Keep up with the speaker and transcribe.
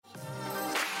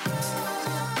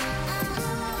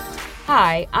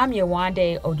Hi, I'm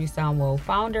Yawande Odusanwo,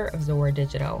 founder of Zora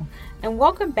Digital, and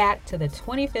welcome back to the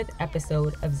 25th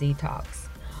episode of Z Talks.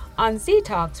 On Z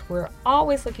Talks, we're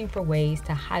always looking for ways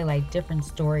to highlight different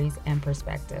stories and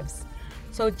perspectives.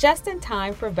 So, just in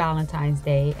time for Valentine's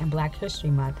Day and Black History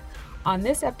Month, on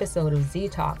this episode of Z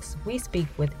Talks, we speak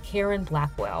with Karen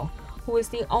Blackwell, who is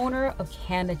the owner of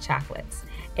Kanda Chocolates,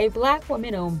 a Black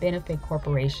woman-owned benefit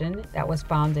corporation that was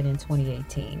founded in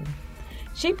 2018.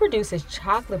 She produces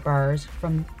chocolate bars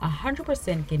from 100%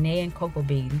 Ghanaian cocoa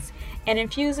beans and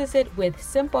infuses it with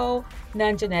simple,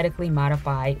 non-genetically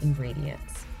modified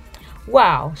ingredients.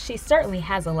 Wow, she certainly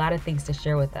has a lot of things to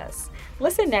share with us.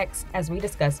 Listen next as we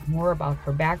discuss more about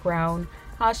her background,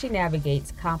 how she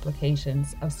navigates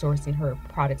complications of sourcing her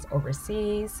products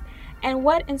overseas, and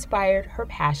what inspired her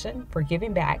passion for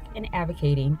giving back and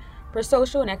advocating for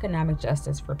social and economic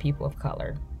justice for people of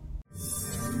color.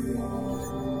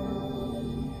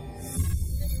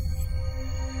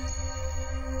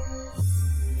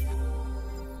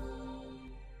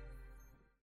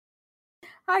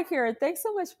 Hi, Karen. Thanks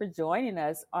so much for joining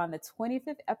us on the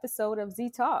 25th episode of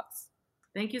Z Talks.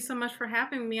 Thank you so much for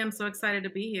having me. I'm so excited to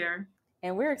be here.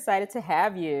 And we're excited to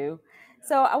have you.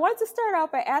 So, I wanted to start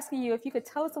out by asking you if you could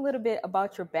tell us a little bit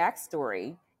about your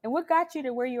backstory and what got you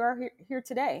to where you are here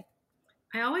today.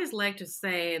 I always like to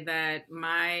say that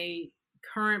my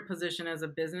current position as a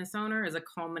business owner is a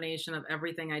culmination of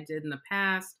everything I did in the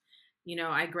past.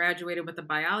 I graduated with a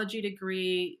biology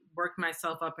degree, worked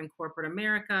myself up in corporate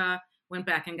America, went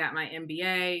back and got my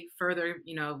MBA, further,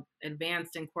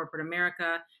 advanced in corporate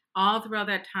America. All throughout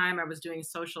that time, I was doing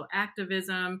social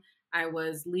activism. I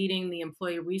was leading the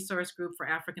employee resource group for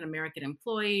African American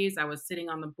employees. I was sitting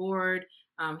on the board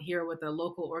here with a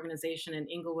local organization in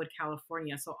Inglewood,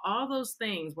 California. So all those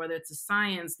things, whether it's the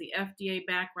science, the FDA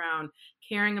background,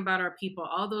 caring about our people,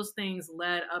 all those things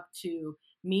led up to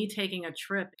me taking a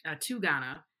trip to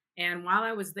Ghana. And while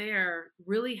I was there,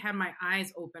 really had my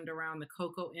eyes opened around the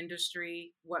cocoa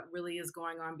industry, what really is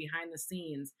going on behind the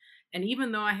scenes. And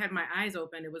even though I had my eyes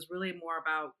open, it was really more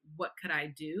about what could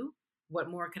I do?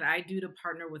 What more could I do to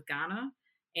partner with Ghana?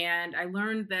 And I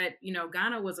learned that,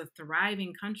 Ghana was a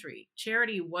thriving country.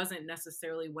 Charity wasn't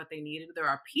necessarily what they needed. There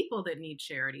are people that need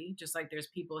charity, just like there's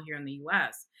people here in the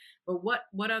US. But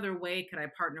what other way could I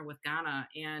partner with Ghana?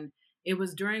 And it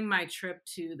was during my trip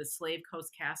to the Slave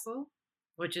Coast Castle,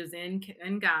 which is in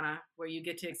Ghana, where you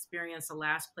get to experience the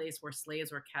last place where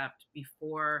slaves were kept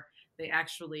before they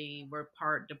actually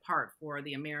depart for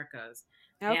the Americas.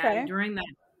 And Okay. during that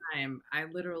time, I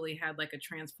literally had like a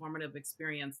transformative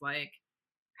experience. Like,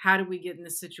 how do we get in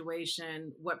this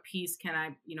situation? What piece can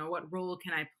I, what role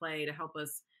can I play to help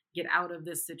us get out of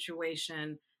this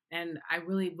situation? And I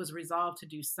really was resolved to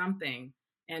do something.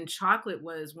 And chocolate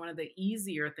was one of the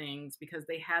easier things because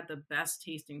they had the best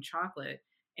tasting chocolate.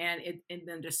 And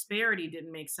the disparity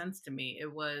didn't make sense to me.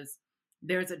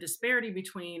 There's a disparity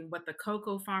between what the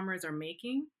cocoa farmers are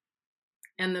making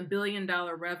and the $1 billion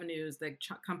revenues that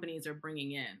companies are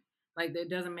bringing in. Like, that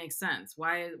doesn't make sense.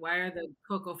 Why are the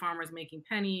cocoa farmers making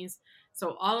pennies?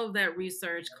 So all of that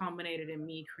research culminated in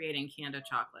me creating Kanda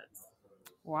Chocolates.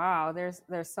 Wow, there's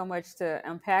so much to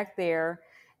unpack there.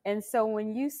 And so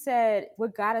when you said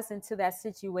what got us into that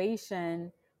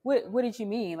situation, what did you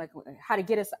mean? Like how to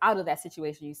get us out of that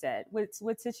situation, you said.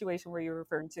 What situation were you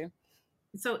referring to?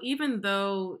 So even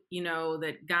though,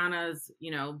 that Ghana's,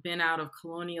 been out of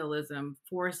colonialism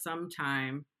for some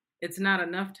time, it's not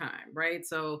enough time, right?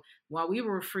 So while we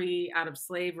were free out of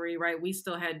slavery, right, we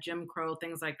still had Jim Crow,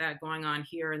 things like that going on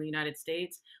here in the United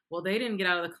States. Well, they didn't get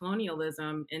out of the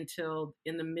colonialism until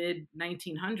in the mid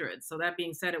 1900s. So that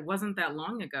being said, it wasn't that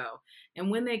long ago.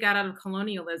 And when they got out of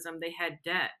colonialism, they had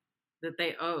debt that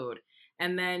they owed.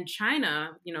 And then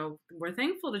China, we're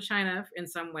thankful to China in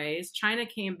some ways. China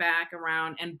came back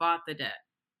around and bought the debt.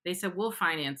 They said, we'll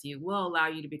finance you. We'll allow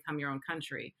you to become your own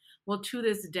country. Well, to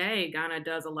this day, Ghana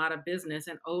does a lot of business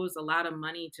and owes a lot of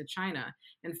money to China.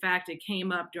 In fact, it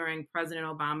came up during President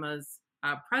Obama's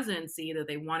presidency that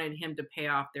they wanted him to pay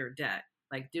off their debt.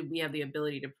 Like, did we have the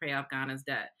ability to pay off Ghana's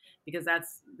debt? Because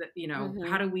that's, how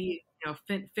Mm-hmm. do we,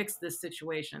 fix this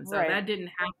situation? So Right. that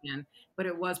didn't happen, but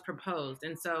it was proposed.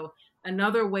 And so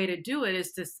another way to do it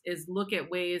is look at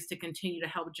ways to continue to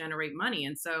help generate money.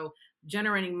 And so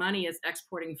generating money is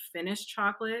exporting finished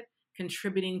chocolate,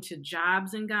 contributing to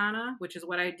jobs in Ghana, which is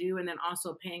what I do, and then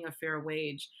also paying a fair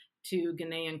wage to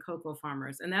Ghanaian cocoa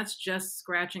farmers. And that's just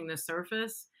scratching the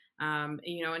surface.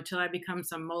 Until I become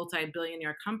some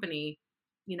multi-billionaire company,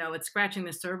 it's scratching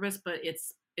the surface, but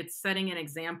it's setting an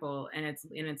example, and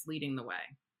it's leading the way.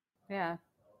 Yeah.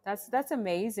 That's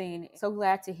amazing. So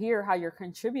glad to hear how you're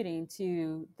contributing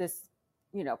to this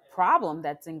problem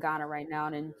that's in Ghana right now,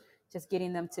 and just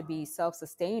getting them to be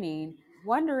self-sustaining.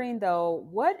 Wondering though,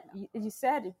 what you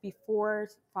said before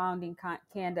founding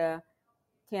Kanda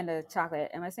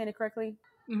Chocolate. Am I saying it correctly?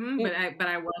 But It,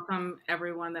 I welcome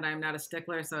everyone that I'm not a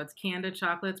stickler. So it's Kanda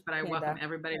Chocolates, but I welcome Kanda,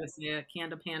 everybody to say it,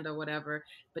 Kanda Panda, whatever.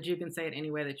 But you can say it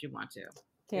any way that you want to. It's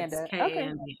Kanda. Okay.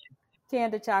 KAND.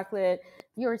 Kanda Chocolate.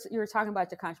 You were talking about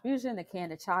the contribution that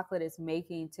Kanda Chocolate is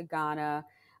making to Ghana,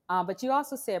 but you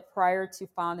also said prior to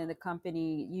founding the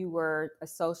company, you were a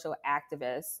social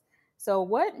activist. So,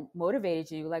 what motivated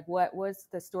you? Like, what was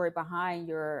the story behind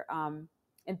your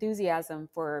enthusiasm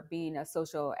for being a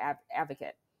social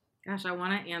advocate? Gosh, I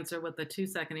want to answer with the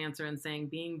 2-second answer and saying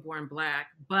being born Black,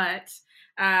 but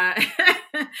uh,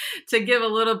 to give a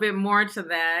little bit more to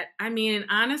that, I mean,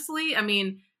 honestly, I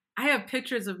mean, I have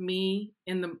pictures of me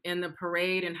in the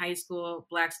parade in high school,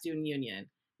 Black Student Union.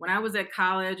 When I was at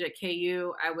college at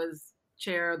KU, I was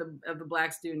chair of the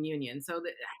Black Student Union. So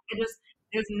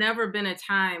there's never been a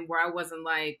time where I wasn't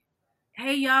like,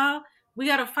 hey y'all, we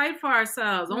got to fight for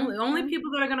ourselves. Only Mm-hmm. people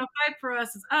that are going to fight for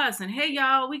us is us. And hey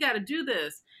y'all, we got to do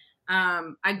this.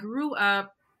 I grew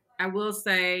up. I will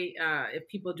say, if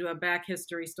people do a back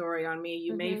history story on me,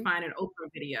 you may Mm-hmm. find an Oprah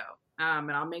video.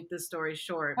 And I'll make this story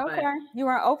short. But Okay. You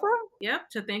were on Oprah? yep,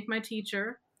 to thank my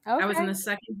teacher. I was in Okay. the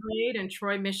second grade in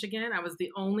Troy, Michigan. I was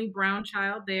the only brown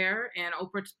child there, and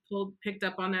Oprah picked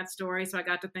up on that story, so I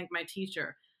got to thank my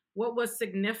teacher. What was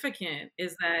significant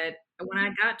is that when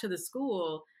I got to the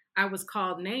school, I was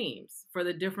called names for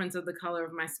the difference of the color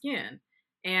of my skin.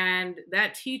 And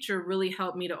that teacher really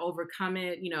helped me to overcome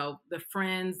it. You know, the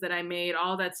friends that I made,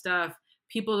 all that stuff,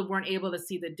 people weren't able to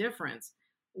see the difference.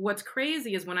 What's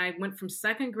crazy is when I went from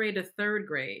second grade to third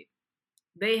grade,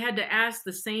 they had to ask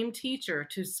the same teacher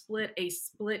to teach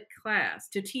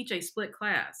a split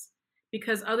class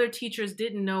because other teachers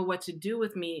didn't know what to do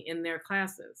with me in their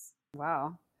classes.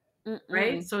 Wow.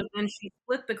 Right. Mm-mm. So then she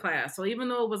split the class. So even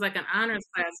though it was like an honors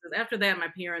class, after that, my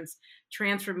parents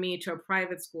transferred me to a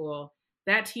private school.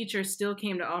 That teacher still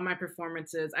came to all my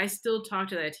performances. I still talk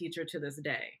to that teacher to this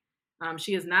day.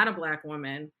 She is not a Black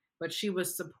woman, but she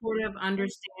was supportive,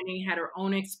 understanding, had her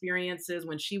own experiences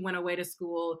when she went away to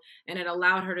school, and it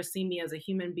allowed her to see me as a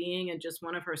human being and just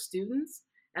one of her students,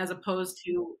 as opposed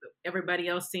to everybody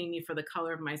else seeing me for the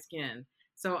color of my skin.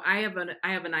 So I have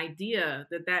an idea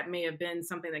that that may have been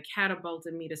something that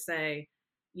catapulted me to say,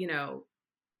 you know,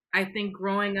 I think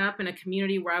growing up in a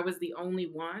community where I was the only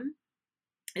one,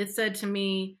 it said to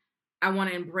me, I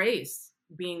want to embrace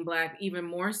being Black even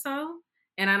more so,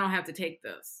 and I don't have to take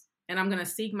this. And I'm going to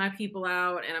seek my people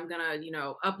out, and I'm going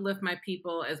to, uplift my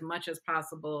people as much as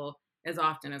possible, as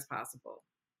often as possible.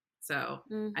 So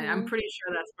I'm Mm-hmm. pretty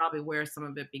sure that's probably where some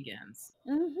of it begins.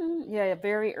 Mm-hmm. Yeah, a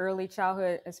very early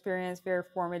childhood experience, very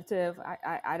formative.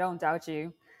 I don't doubt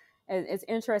you. It's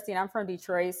interesting. I'm from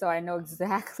Detroit, so I know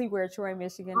exactly where Troy,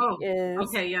 Michigan Oh, is.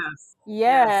 okay. Yes.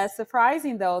 Yeah, Yes.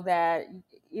 surprising though that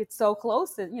it's so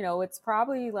close. It's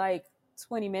probably like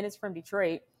 20 minutes from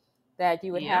Detroit that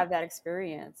you would Yep. have that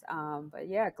experience. But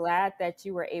yeah, glad that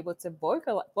you were able to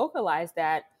vocalize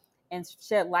that and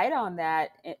shed light on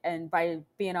that, and by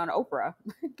being on Oprah.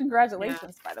 Yeah.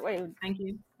 Congratulations, by the way. Thank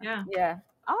you. Yeah. Yeah.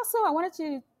 Also, I wanted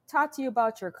to talk to you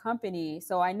about your company.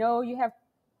 So I know you have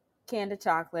Kanda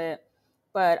Chocolate,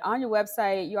 but on your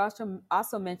website you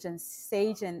also mentioned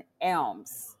Sage and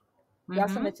Elms. You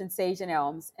also Hmm. mentioned Sage and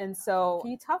Elms, and so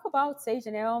can you talk about Sage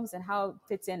and Elms and how it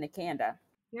fits into Kanda?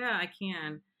 Yeah, I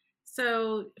can.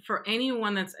 So, for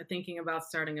anyone that's thinking about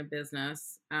starting a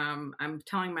business, I'm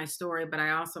telling my story, but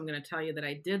I also am going to tell you that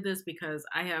I did this because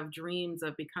I have dreams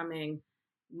of becoming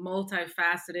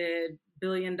multifaceted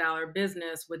billion-dollar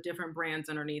business with different brands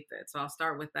underneath it. So I'll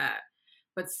start with that.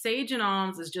 But Sage and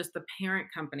Alms is just the parent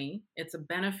company. It's a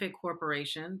benefit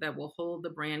corporation that will hold the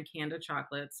brand Kanda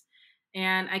Chocolates.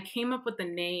 And I came up with the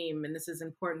name, and this is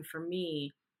important for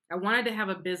me. I wanted to have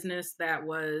a business that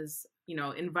was,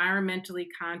 environmentally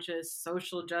conscious,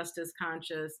 social justice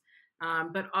conscious,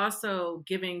 but also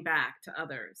giving back to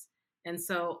others. And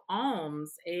so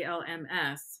alms,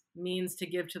 ALMS, means to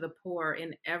give to the poor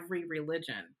in every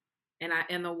religion.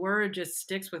 And the word just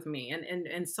sticks with me.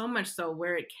 And so much so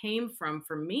where it came from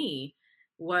for me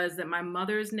was that my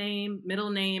mother's name, middle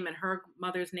name, and her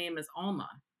mother's name is Alma.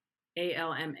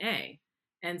 ALMA.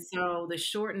 And so the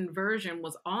shortened version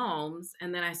was alms.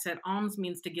 And then I said, alms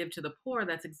means to give to the poor.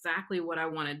 That's exactly what I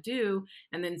want to do.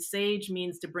 And then sage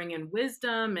means to bring in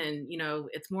wisdom. And,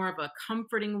 it's more of a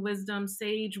comforting wisdom.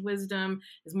 Sage wisdom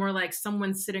is more like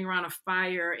someone sitting around a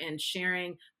fire and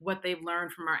sharing what they've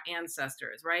learned from our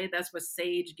ancestors, right? That's what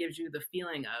sage gives you the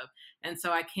feeling of. And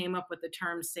so I came up with the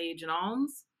term sage and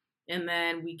alms. And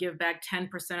then we give back 10%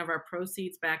 of our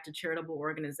proceeds back to charitable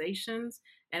organizations.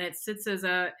 And it sits as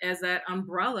that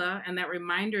umbrella and that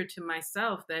reminder to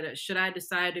myself that should I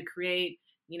decide to create,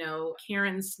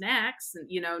 Karen snacks,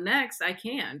 next I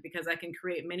can, because I can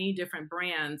create many different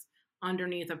brands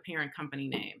underneath a parent company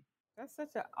name. That's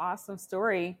such an awesome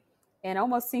story and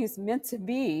almost seems meant to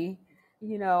be.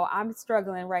 I'm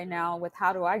struggling right now with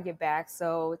how do I get back.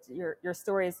 So your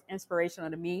story is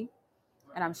inspirational to me,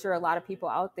 and I'm sure a lot of people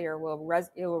out there it will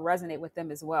resonate with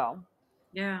them as well.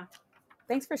 Yeah.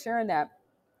 Thanks for sharing that.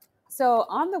 So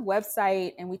on the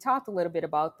website, and we talked a little bit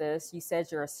about this, you said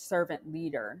you're a servant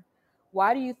leader.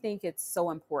 Why do you think it's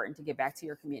so important to get back to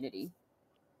your community?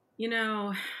 You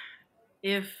know,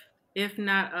 if if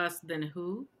not us, then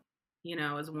who?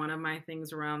 Is one of my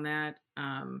things around that.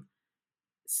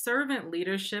 Servant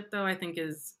leadership, though, I think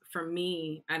is for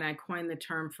me, and I coined the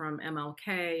term from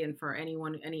MLK and for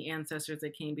any ancestors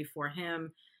that came before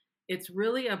him. It's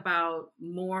really about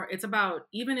more, it's about,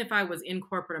 even if I was in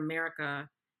corporate America,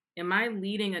 am I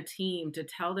leading a team to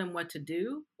tell them what to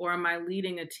do, or am I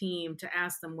leading a team to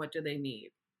ask them what do they need?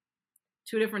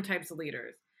 Two different types of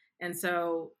leaders. And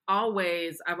so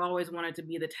I've always wanted to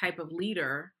be the type of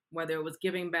leader, whether it was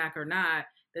giving back or not,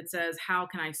 that says, how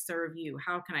can I serve you?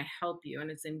 How can I help you? And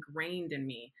it's ingrained in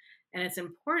me. And it's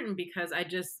important because I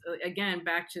just, again,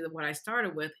 back to what I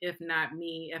started with, if not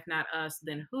me, if not us,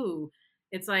 then who?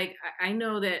 It's like, I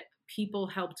know that people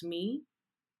helped me,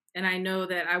 and I know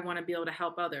that I want to be able to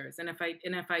help others. And if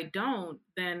I don't,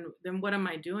 then what am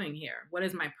I doing here? What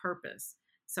is my purpose?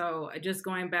 So just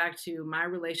going back to my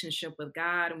relationship with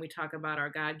God, and we talk about our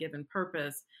God-given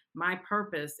purpose, my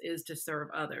purpose is to serve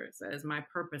others. That is my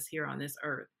purpose here on this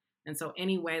earth. And so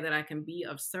any way that I can be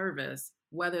of service,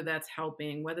 whether that's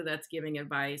helping, whether that's giving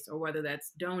advice, or whether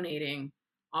that's donating,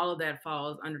 all of that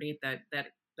falls underneath that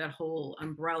whole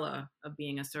umbrella of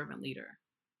being a servant leader.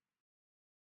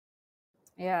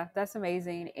 Yeah, that's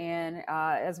amazing. And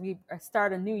as we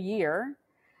start a new year,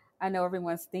 I know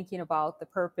everyone's thinking about the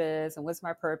purpose and what's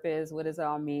my purpose, what does it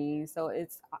all mean. So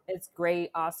it's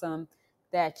great, awesome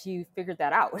that you figured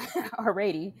that out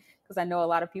already, because I know a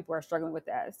lot of people are struggling with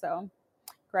that. So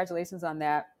congratulations on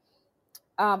that.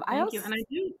 I Thank you. also,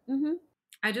 And mhm.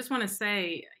 I just want to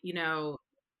say,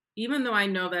 even though I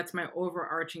know that's my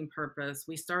overarching purpose,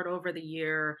 we start over the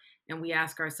year and we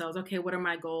ask ourselves, okay, what are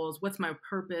my goals? What's my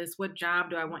purpose? What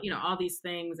job do I want? All these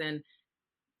things. And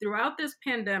throughout this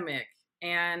pandemic,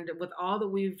 and with all that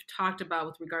we've talked about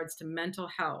with regards to mental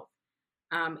health,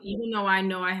 even though I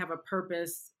know I have a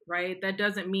purpose, right? That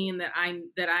doesn't mean that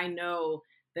I know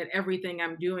that everything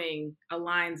I'm doing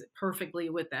aligns perfectly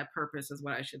with that purpose, is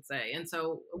what I should say. And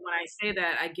so when I say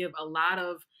that, I give a lot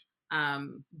of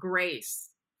grace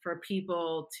for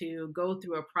people to go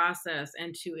through a process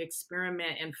and to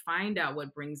experiment and find out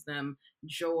what brings them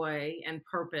joy and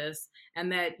purpose,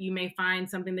 and that you may find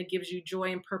something that gives you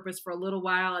joy and purpose for a little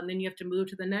while, and then you have to move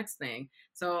to the next thing.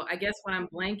 So I guess what I'm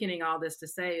blanketing all this to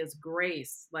say is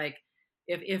grace. Like,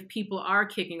 if people are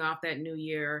kicking off that new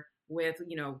year with,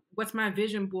 what's my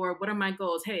vision board? What are my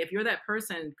goals? Hey, if you're that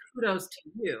person, kudos to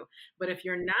you. But if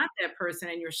you're not that person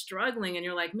and you're struggling and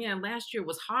you're like, man, last year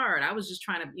was hard. I was just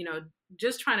trying to,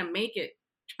 just trying to make it,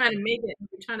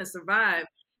 trying to survive,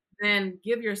 then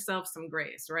give yourself some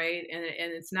grace, right? And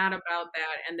it's not about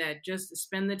that, and that just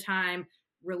spend the time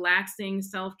relaxing,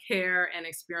 self-care, and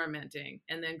experimenting,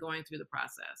 and then going through the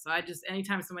process. So I just,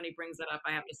 anytime somebody brings that up,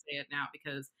 I have to say it now,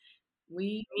 because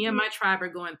me and my tribe are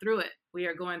going through it. We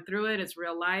are going through it. It's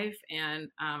real life, and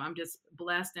I'm just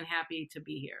blessed and happy to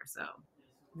be here. So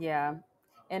Yeah.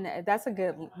 And that's a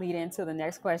good lead into the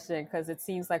next question, because it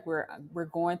seems like we're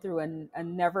going through a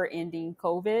never-ending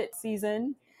COVID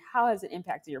season. How has it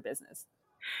impacted your business?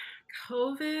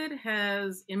 COVID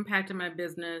has impacted my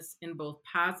business in both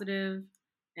positive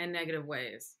and negative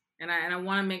ways. And I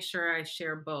want to make sure I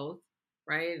share both,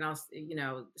 right? And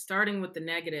starting with the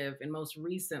negative, and most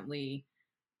recently,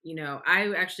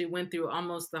 I actually went through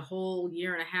almost the whole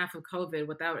year and a half of COVID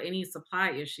without any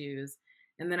supply issues.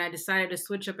 And then I decided to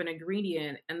switch up an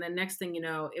ingredient. And then next thing you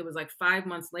know, it was like 5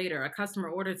 months later, a customer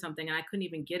ordered something and I couldn't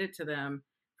even get it to them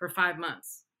for 5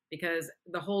 months because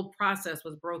the whole process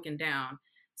was broken down.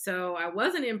 So I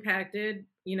wasn't impacted,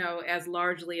 as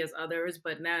largely as others,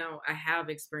 but now I have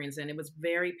experienced it. And it was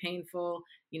very painful,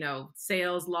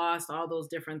 sales lost, all those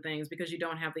different things, because you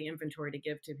don't have the inventory to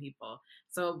give to people.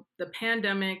 So the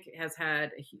pandemic has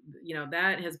had,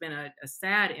 that has been a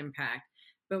sad impact.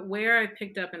 But where I've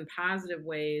picked up in positive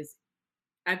ways,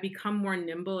 I've become more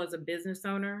nimble as a business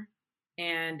owner,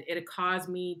 and it caused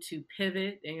me to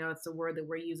pivot. And, it's the word that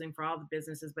we're using for all the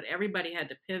businesses, but everybody had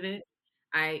to pivot.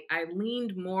 I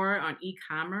leaned more on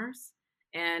e-commerce.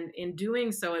 And in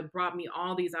doing so, it brought me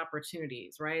all these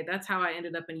opportunities, right? That's how I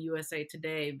ended up in USA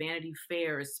Today, Vanity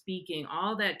Fair, speaking.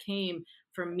 All that came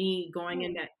from me going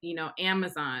into,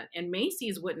 Amazon. And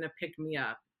Macy's wouldn't have picked me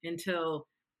up until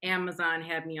Amazon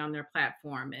had me on their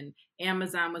platform, and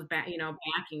Amazon was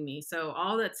backing me. So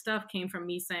all that stuff came from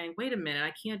me saying, wait a minute,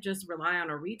 I can't just rely on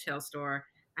a retail store.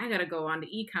 I got to go on to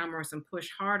e-commerce and push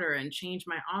harder and change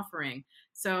my offering.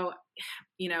 So,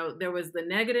 there was the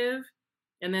negative,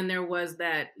 and then there was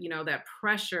that, that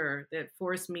pressure that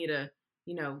forced me to,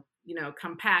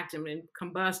 compact and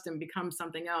combust and become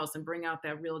something else and bring out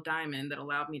that real diamond that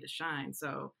allowed me to shine.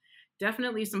 So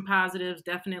definitely some positives,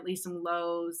 definitely some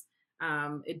lows.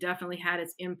 It definitely had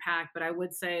its impact, but I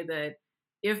would say that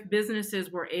if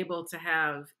businesses were able to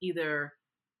have either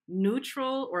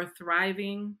neutral or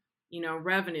thriving,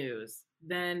 revenues,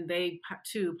 then they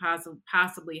too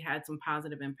possibly had some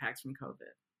positive impacts from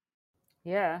COVID.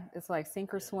 Yeah, it's like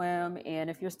sink or swim, and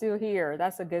if you're still here,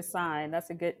 that's a good sign. That's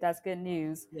good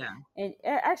news. Yeah. And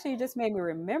actually, you just made me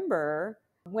remember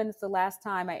when's the last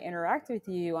time I interacted with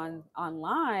you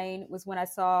online was when I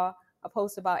saw a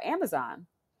post about Amazon.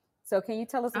 So, can you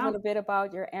tell us a Oh, little bit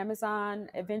about your Amazon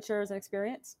adventures and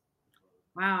experience?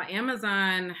 wow.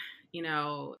 Amazon,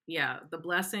 yeah, the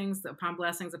blessings upon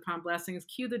blessings.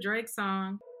 Cue the Drake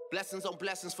song. Blessings on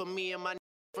blessings for me and my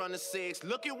from the six.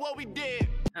 Look at what we did.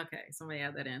 Okay, somebody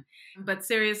add that in. But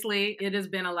seriously, it has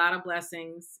been a lot of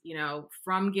blessings,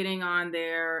 from getting on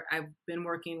there. I've been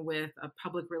working with a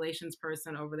public relations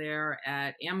person over there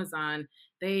at Amazon.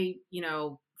 They,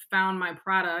 found my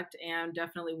product and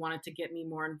definitely wanted to get me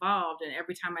more involved. And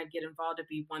every time I'd get involved, it'd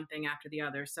be one thing after the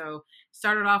other. So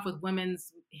started off with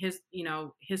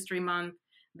History Month.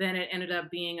 Then it ended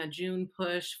up being a June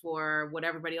push for what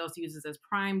everybody else uses as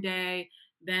Prime Day.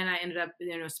 Then I ended up,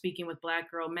 speaking with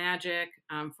Black Girl Magic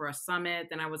for a summit.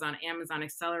 Then I was on Amazon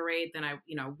Accelerate. Then I,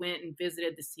 went and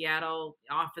visited the Seattle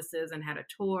offices and had a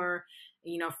tour.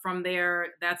 From there,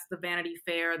 that's the Vanity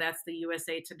Fair, that's the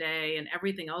USA Today, and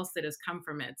everything else that has come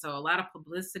from it. So a lot of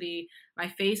publicity. My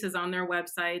face is on their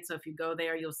website. So if you go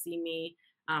there, you'll see me.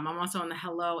 I'm also on the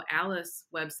Hello Alice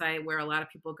website where a lot of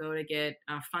people go to get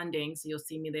funding. So you'll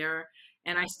see me there.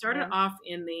 And I started Yeah. off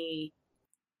in the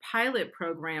pilot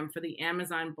program for the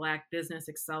Amazon Black Business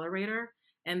Accelerator,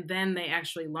 and then they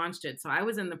actually launched it. So I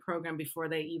was in the program before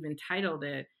they even titled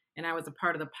it, and I was a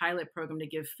part of the pilot program to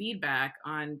give feedback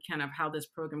on kind of how this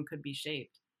program could be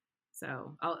shaped.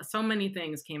 So so many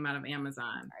things came out of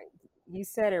Amazon. You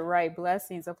said it right.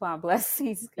 Blessings upon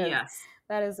blessings, because Yes,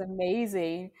 that is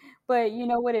amazing. But you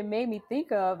know what it made me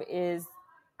think of is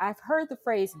I've heard the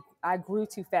phrase, I grew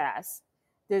too fast.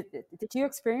 Did you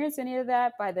experience any of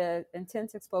that by the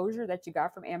intense exposure that you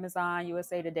got from Amazon,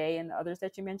 USA Today, and the others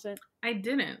that you mentioned? I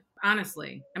didn't,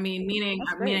 honestly. I mean, meaning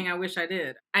That's great. meaning I wish I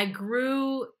did. I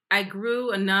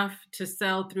grew enough to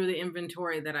sell through the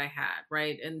inventory that I had,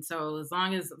 right? And so as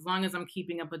long as I'm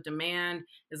keeping up with demand,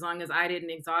 as long as I didn't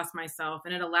exhaust myself,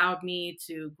 and it allowed me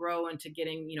to grow into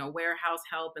getting, warehouse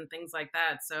help and things like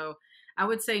that. So I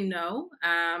would say no.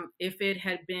 If it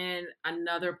had been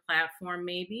another platform,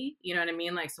 maybe, you know what I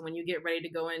mean? Like, so when you get ready to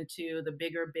go into the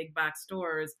bigger big box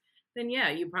stores, then yeah,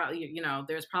 you probably,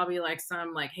 there's probably like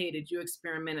some like, hey, did you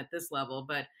experiment at this level?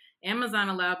 But Amazon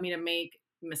allowed me to make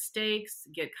mistakes,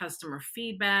 get customer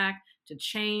feedback, to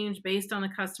change based on the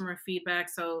customer feedback.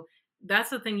 So that's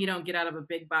the thing you don't get out of a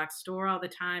big box store all the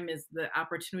time, is the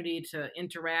opportunity to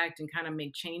interact and kind of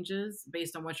make changes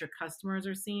based on what your customers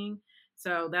are seeing.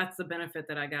 So that's the benefit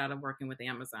that I got out of working with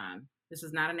Amazon. This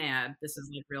is not an ad. This is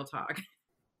like real talk.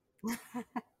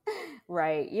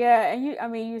 Right. Yeah. And I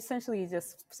mean, you essentially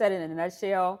just said it in a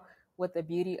nutshell what the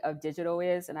beauty of digital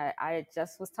is. And I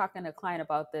just was talking to a client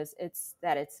about this. It's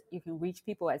that you can reach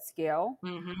people at scale,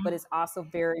 but Hmm. it's also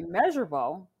very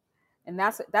measurable. And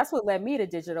that's what led me to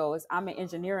digital. Is I'm an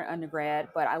engineering undergrad,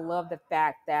 but I love the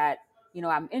fact that,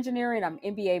 I'm engineering, I'm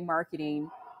MBA marketing,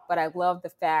 but I love the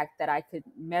fact that I could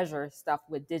measure stuff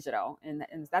with digital. And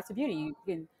that's the beauty. You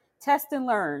can test and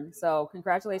learn. So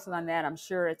congratulations on that. I'm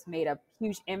sure it's made a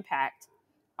huge impact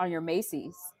on your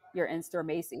Macy's, your in-store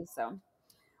Macy's. So,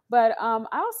 but I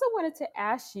also wanted to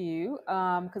ask you,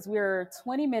 because we're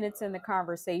 20 minutes in the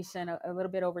conversation, a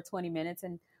little bit over 20 minutes,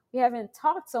 and we haven't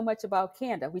talked so much about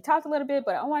Kanda. We talked a little bit,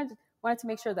 but I wanted to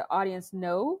make sure the audience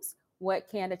knows what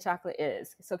Kanda chocolate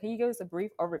is. So can you give us a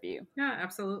brief overview? Yeah,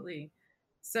 absolutely.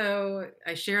 So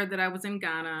I shared that I was in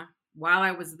Ghana. While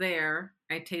I was there,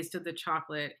 I tasted the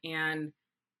chocolate, and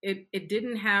it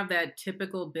didn't have that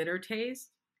typical bitter taste.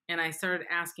 And I started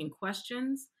asking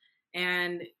questions.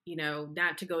 And,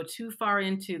 not to go too far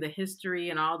into the history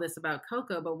and all this about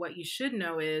cocoa, but what you should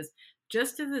know is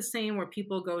just as the same where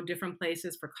people go different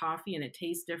places for coffee and it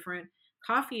tastes different,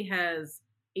 coffee has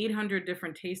 800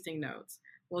 different tasting notes.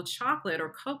 Well, chocolate or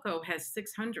cocoa has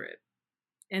 600.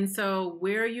 And so,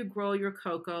 where you grow your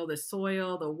cocoa, the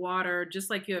soil, the water, just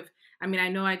like you have, I mean, I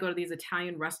know I go to these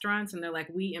Italian restaurants and they're like,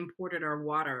 we imported our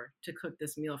water to cook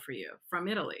this meal for you from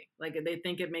Italy. Like they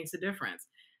think it makes a difference.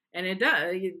 And it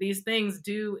does. These things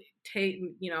do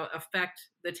affect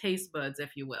the taste buds,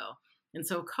 if you will. And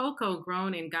so, cocoa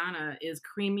grown in Ghana is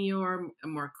creamier,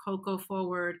 more cocoa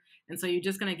forward. And so, you're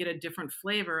just going to get a different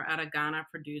flavor out of Ghana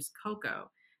produced cocoa.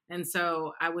 And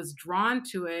so I was drawn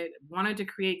to it, wanted to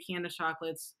create Kanda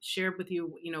Chocolates, shared with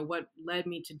you, what led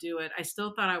me to do it. I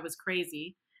still thought I was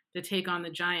crazy to take on the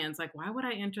giants. Like, why would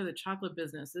I enter the chocolate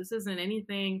business? This isn't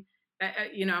anything,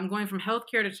 I'm going from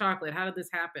healthcare to chocolate. How did this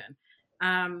happen?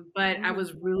 But I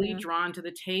was really drawn to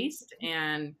the taste,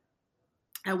 and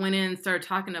I went in and started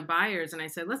talking to buyers, and I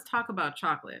said, let's talk about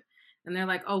chocolate. And they're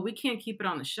like, oh, we can't keep it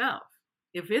on the shelf.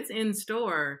 If it's in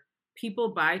store, people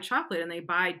buy chocolate and they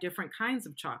buy different kinds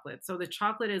of chocolate. So the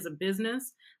chocolate is a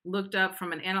business looked up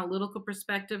from an analytical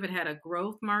perspective. It had a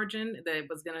growth margin that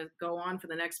was going to go on for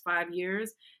the next 5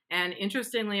 years. And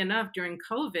interestingly enough, during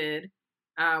COVID,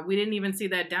 we didn't even see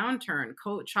that downturn.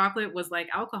 Chocolate was like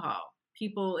alcohol.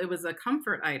 It was a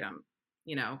comfort item.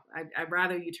 I'd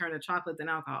rather you turn to chocolate than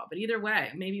alcohol, but either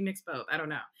way, maybe mix both. I don't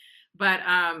know. But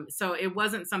so it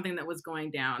wasn't something that was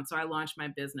going down. So I launched my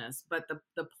business. But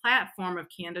the platform of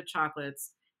Kanda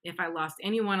Chocolates, if I lost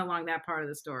anyone along that part of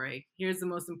the story, here's the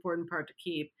most important part to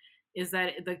keep, is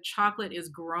that the chocolate is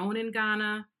grown in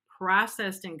Ghana,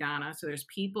 processed in Ghana. So there's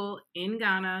people in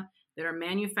Ghana that are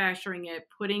manufacturing it,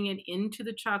 putting it into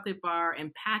the chocolate bar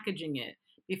and packaging it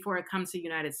before it comes to the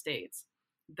United States.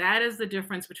 That is the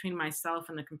difference between myself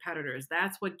and the competitors.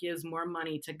 That's what gives more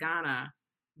money to Ghana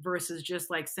versus just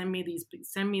like send me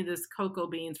this cocoa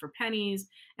beans for pennies,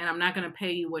 and I'm not going to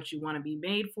pay you what you want to be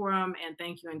made for them, and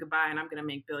thank you and goodbye, and I'm going to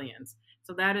make billions.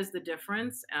 So that is the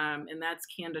difference, and that's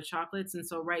Kanda Chocolates. And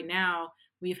so right now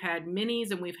we've had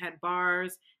minis and we've had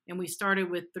bars, and we started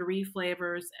with 3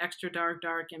 flavors: extra dark,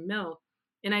 and milk.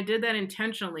 And I did that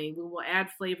intentionally. We will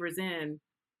add flavors in,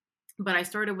 but I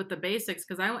started with the basics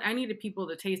because I needed people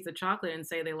to taste the chocolate and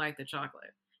say they like the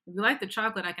chocolate. If you like the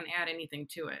chocolate, I can add anything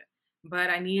to it.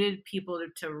 But I needed people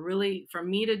to really, for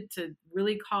me to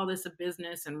really call this a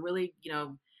business and really,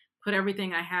 put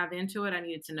everything I have into it, I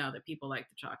needed to know that people like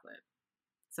the chocolate.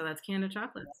 So that's Kanda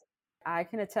Chocolates. I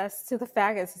can attest to the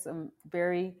fact it's some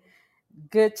very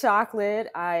good chocolate.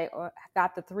 I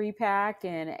got the 3-pack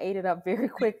and ate it up very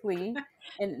quickly.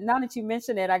 And now that you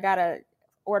mention it, I got to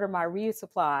order my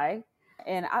resupply.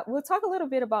 And we'll talk a little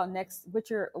bit about next what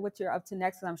you're up to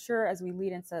next. And I'm sure as we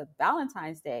lead into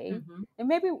Valentine's Day, and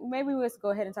maybe let's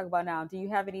go ahead and talk about now. Do you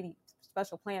have any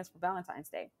special plans for Valentine's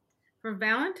Day? For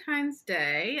Valentine's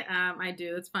Day, I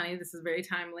do. It's funny. This is very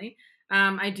timely.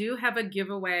 I do have a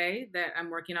giveaway that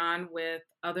I'm working on with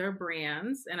other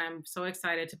brands, and I'm so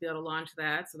excited to be able to launch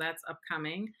that. So that's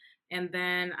upcoming. And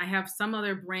then I have some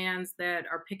other brands that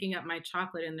are picking up my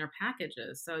chocolate in their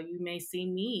packages. So you may see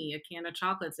me, a Kanda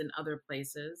Chocolates, in other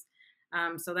places.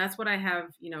 So that's what I have,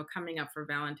 coming up for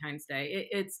Valentine's Day.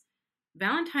 It's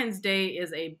Valentine's Day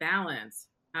is a balance.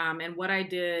 And what I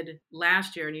did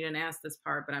last year, and you didn't ask this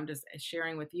part, but I'm just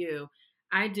sharing with you,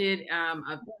 I did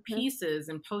pieces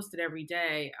and posted every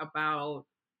day about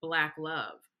Black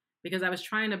love because I was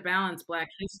trying to balance Black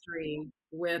history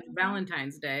with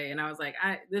Valentine's Day. And I was like,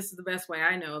 this is the best way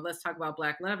I know. Let's talk about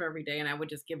Black love every day. And I would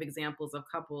just give examples of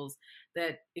couples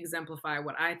that exemplify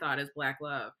what I thought is Black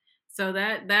love. So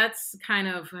that's kind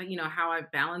of, how I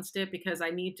balanced it, because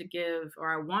I need to give,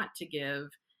 or I want to give,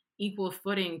 equal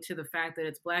footing to the fact that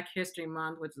it's Black History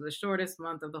Month, which is the shortest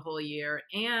month of the whole year,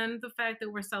 and the fact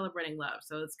that we're celebrating love.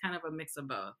 So it's kind of a mix of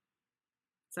both.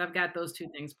 So I've got those 2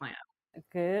 things planned. A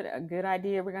good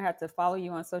idea. We're gonna have to follow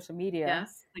you on social media,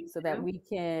 yes, so that we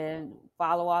can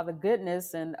follow all the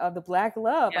goodness and of the Black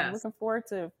love. Yes. I'm looking forward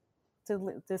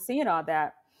to seeing all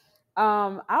that.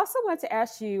 I also want to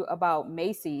ask you about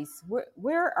Macy's.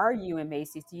 Where are you in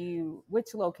Macy's?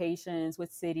 Which locations,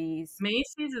 which cities?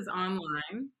 Macy's is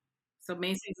online. So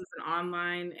Macy's is an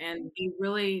online, and we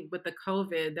really, with the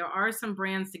COVID, there are some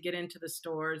brands to get into the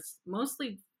stores,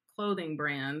 mostly clothing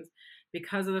brands,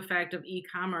 because of the fact of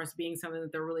e-commerce being something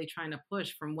that they're really trying to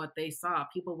push from what they saw.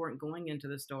 People weren't going into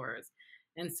the stores.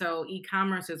 And so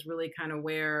e-commerce is really kind of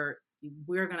where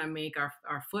we're going to make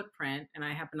our footprint. And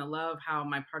I happen to love how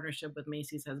my partnership with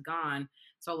Macy's has gone.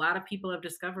 So a lot of people have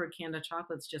discovered Kanda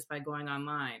Chocolates just by going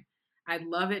online. I'd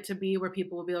love it to be where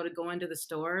people will be able to go into the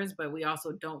stores, but we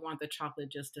also don't want the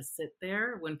chocolate just to sit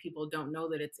there when people don't know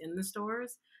that it's in the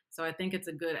stores. So I think it's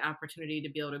a good opportunity to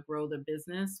be able to grow the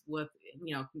business with,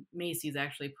 Macy's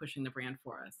actually pushing the brand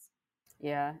for us.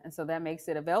 Yeah, and so that makes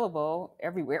it available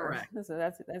everywhere. Correct. So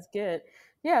that's good.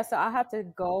 Yeah, so I'll have to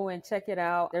go and check it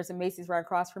out. There's a Macy's right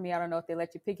across from me. I don't know if they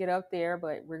let you pick it up there,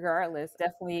 but regardless,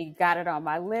 definitely got it on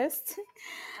my list.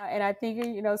 And I think,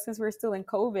 since we're still in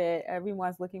COVID,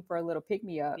 everyone's looking for a little pick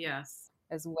me up Yes.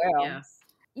 as well. Yes.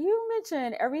 You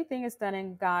mentioned everything is done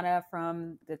in Ghana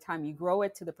from the time you grow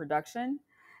it to the production,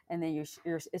 and then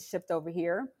it's shipped over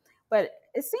here. But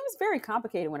it seems very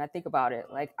complicated when I think about it.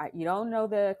 Like, you don't know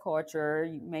the culture,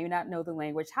 you may not know the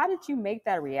language. How did you make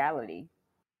that a reality?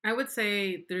 I would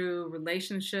say through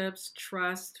relationships,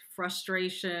 trust,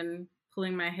 frustration,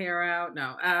 pulling my hair out.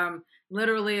 No,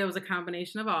 literally, it was a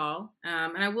combination of all.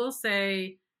 And I will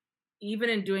say,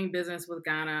 even in doing business with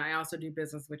Ghana, I also do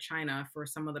business with China for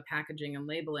some of the packaging and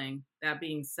labeling. That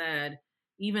being said,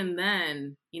 even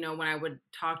then, when I would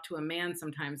talk to a man,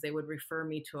 sometimes they would refer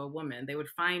me to a woman. They would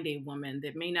find a woman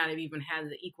that may not have even had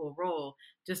the equal role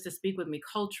just to speak with me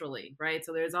culturally, right?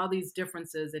 So there's all these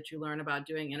differences that you learn about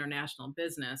doing international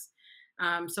business.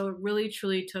 So it really,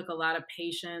 truly took a lot of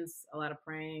patience, a lot of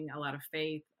praying, a lot of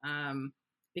faith,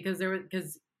 because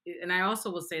and I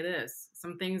also will say this,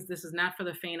 some things, this is not for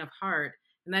the faint of heart,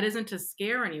 and that isn't to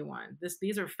scare anyone.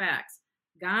 These are facts.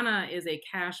 Ghana is a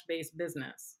cash-based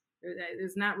business.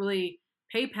 It's not really,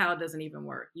 PayPal doesn't even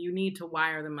work. You need to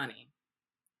wire the money.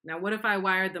 Now, what if I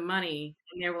wired the money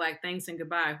and they were like, thanks and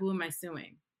goodbye? Who am I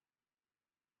suing?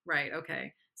 Right.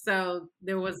 Okay. So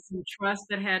there was some trust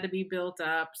that had to be built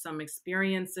up, some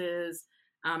experiences.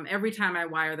 Every time I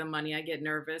wire the money, I get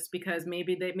nervous because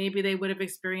maybe they would have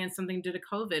experienced something due to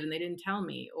COVID and they didn't tell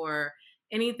me or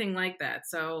anything like that.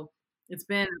 So it's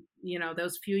been,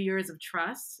 those few years of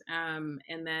trust,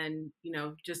 and then,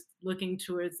 just looking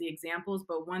towards the examples.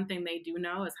 But one thing they do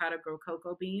know is how to grow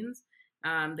cocoa beans.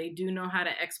 They do know how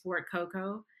to export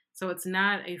cocoa. So it's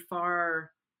not far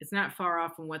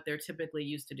off from what they're typically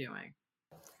used to doing.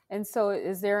 And so,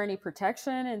 is there any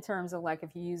protection in terms of, like,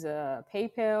 if you use a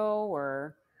PayPal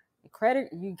or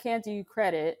credit, you can't do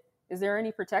credit. Is there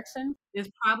any protection? There's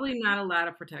probably not a lot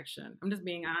of protection. I'm just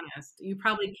being honest. You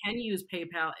probably can use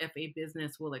PayPal if a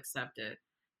business will accept it.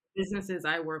 Businesses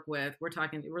I work with, we're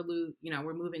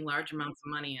moving large amounts of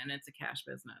money and it's a cash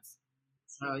business.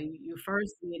 So you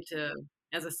first need to,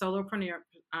 as a solopreneur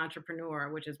entrepreneur,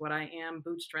 which is what I am,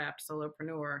 bootstrapped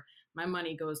solopreneur, my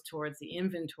money goes towards the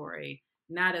inventory,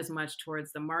 not as much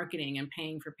towards the marketing and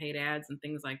paying for paid ads and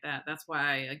things like that. That's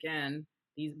why, again,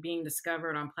 these being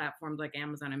discovered on platforms like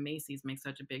Amazon and Macy's makes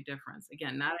such a big difference.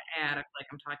 Again, not an ad, I feel like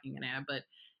I'm talking an ad, but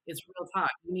it's real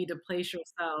talk. You need to place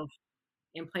yourself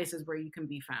in places where you can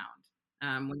be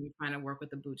found, when you're trying to work with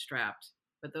the bootstrapped.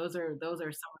 But those are some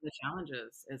of the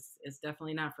challenges. It's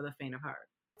definitely not for the faint of heart.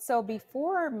 So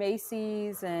before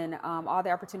Macy's and all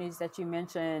the opportunities that you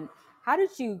mentioned, how did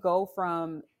you go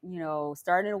from,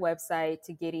 starting a website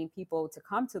to getting people to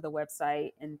come to the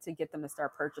website and to get them to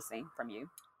start purchasing from you?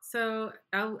 So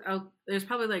there's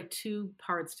probably like two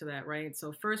parts to that, right?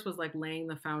 So first was like laying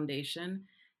the foundation.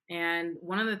 And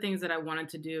one of the things that I wanted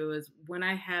to do is when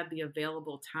I had the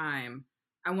available time,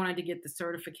 I wanted to get the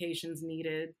certifications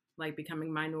needed, like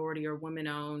becoming minority or women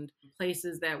owned,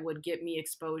 places that would get me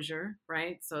exposure,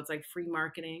 right? So it's like free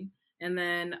marketing. And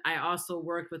then I also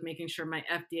worked with making sure my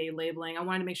FDA labeling, I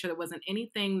wanted to make sure there wasn't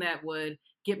anything that would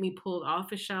get me pulled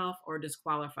off a shelf or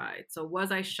disqualified. So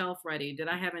was I shelf ready? Did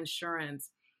I have insurance?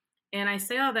 And I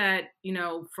say all that,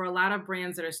 for a lot of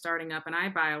brands that are starting up, and I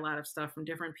buy a lot of stuff from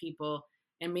different people,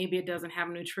 and maybe it doesn't have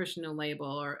a nutritional label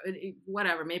or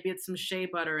whatever. Maybe it's some shea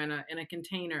butter in a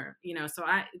container, So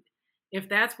if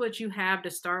that's what you have to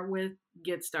start with,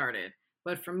 get started.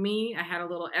 But for me, I had a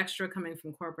little extra coming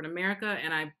from corporate America,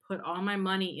 and I put all my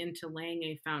money into laying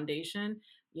a foundation.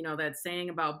 That saying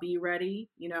about be ready,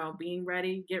 being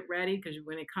ready, get ready, because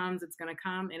when it comes, it's going to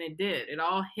come. And it did. It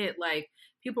all hit. Like,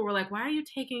 people were like, why are you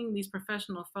taking these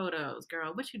professional photos,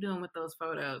 girl? What you doing with those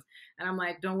photos? And I'm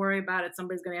like, don't worry about it.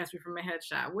 Somebody's going to ask me for my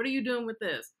headshot. What are you doing with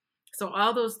this? So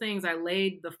all those things, I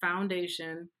laid the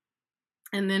foundation.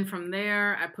 And then from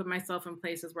there, I put myself in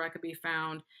places where I could be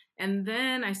found. And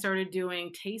then I started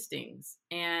doing tastings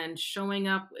and showing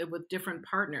up with different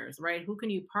partners, right? Who can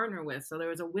you partner with? So there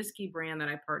was a whiskey brand that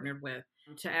I partnered with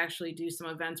to actually do some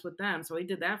events with them. So we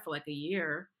did that for like a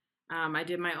year. I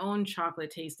did my own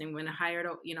chocolate tasting when I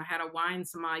had a wine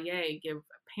sommelier give a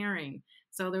pairing.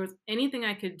 So there was anything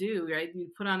I could do, right? You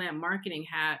put on that marketing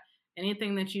hat,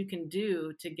 anything that you can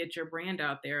do to get your brand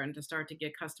out there and to start to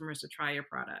get customers to try your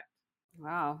product.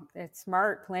 Wow, it's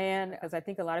smart plan because I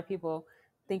think a lot of people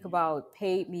think about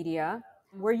paid media.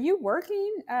 Were you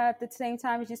working at the same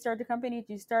time as you started the company?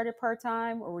 Did you start it part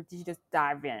time or did you just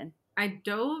dive in? I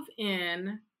dove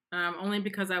in only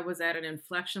because I was at an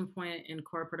inflection point in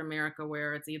corporate America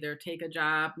where it's either take a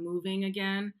job moving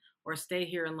again or stay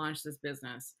here and launch this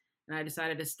business. And I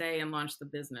decided to stay and launch the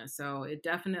business. So it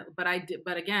definitely, but I did,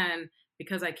 but again,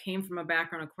 because I came from a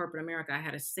background of corporate America, I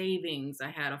had a savings,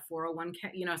 I had a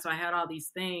 401k, so I had all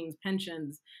these things,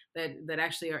 pensions that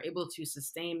actually are able to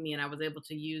sustain me and I was able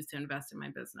to use to invest in my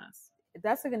business.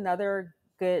 That's like another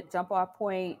good jump off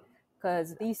point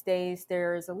because these days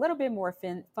there's a little bit more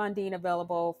funding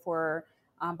available for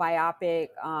biopic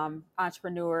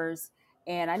entrepreneurs.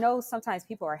 And I know sometimes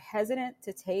people are hesitant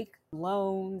to take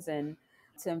loans and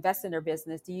to invest in their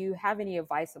business. Do you have any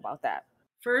advice about that?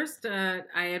 First, I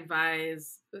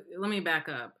advise. Let me back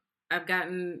up. I've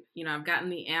gotten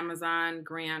the Amazon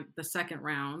grant, the second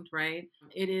round, right?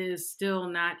 It is still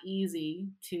not easy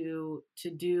to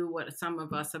do what some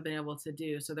of us have been able to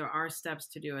do. So there are steps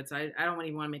to do it. So I don't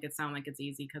even want to make it sound like it's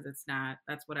easy because it's not.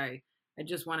 That's what I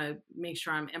just want to make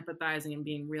sure I'm empathizing and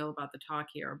being real about the talk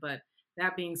here. But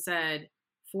that being said,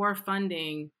 for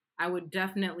funding, I would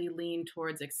definitely lean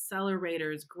towards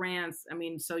accelerators, grants. I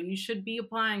mean, so you should be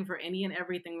applying for any and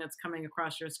everything that's coming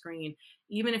across your screen.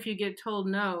 Even if you get told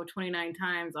no 29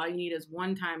 times, all you need is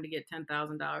one time to get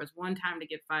 $10,000, one time to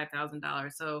get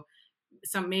 $5,000.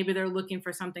 So maybe they're looking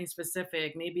for something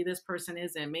specific. Maybe this person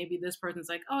isn't. Maybe this person's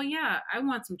like, oh yeah, I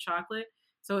want some chocolate.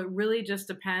 So it really just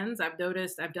depends. I've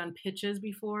noticed I've done pitches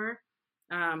before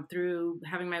through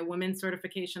having my women's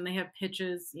certification. They have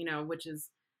pitches, which is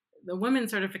the women's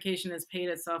certification has paid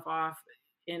itself off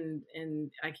in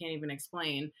I can't even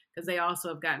explain because they also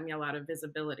have gotten me a lot of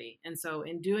visibility. And so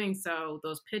in doing so,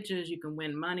 those pitches, you can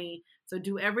win money. So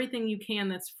do everything you can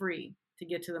that's free to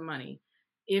get to the money.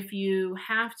 If you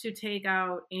have to take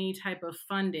out any type of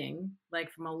funding,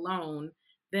 like from a loan,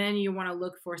 then you want to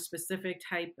look for specific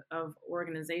type of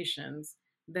organizations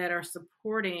that are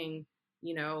supporting,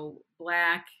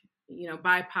 Black,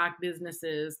 BIPOC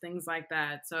businesses, things like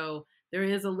that. So there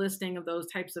is a listing of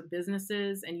those types of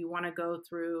businesses, and you want to go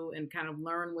through and kind of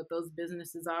learn what those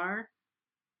businesses are.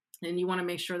 And you want to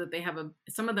make sure that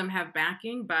some of them have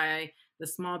backing by the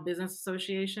small business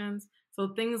associations.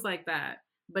 So things like that.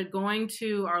 But going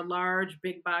to our large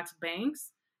big box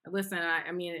banks, listen,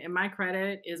 I mean, and my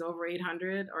credit is over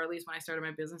 800, or at least when I started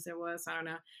my business, it was, I don't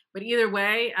know. But either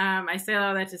way, I say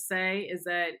all that to say is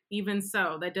that even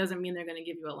so, that doesn't mean they're going to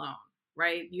give you a loan,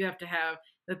 right? You have to have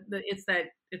it's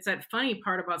that funny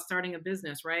part about starting a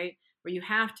business, right? Where you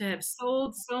have to have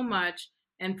sold so much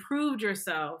and proved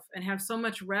yourself and have so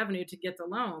much revenue to get the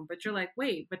loan. But you're like,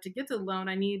 wait, but to get the loan,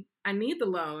 I need the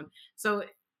loan. So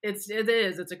it's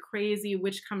a crazy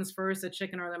which comes first, the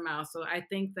chicken or the mouse. So I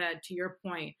think that to your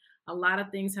point, a lot of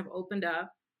things have opened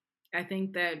up. I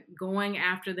think that going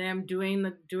after them, doing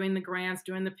the grants,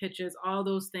 doing the pitches, all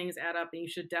those things add up, and you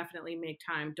should definitely make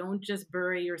time. Don't just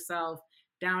bury yourself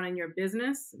down in your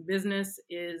business. Business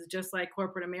is just like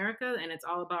corporate America, and it's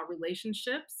all about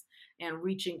relationships and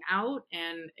reaching out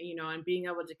and and being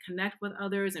able to connect with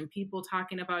others and people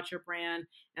talking about your brand.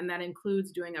 And that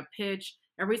includes doing a pitch.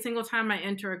 Every single time I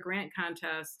enter a grant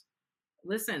contest,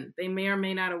 listen, they may or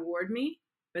may not award me,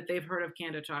 but they've heard of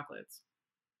Kanda Chocolates.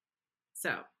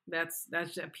 So that's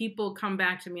people come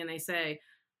back to me and they say,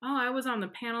 oh, I was on the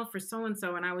panel for so and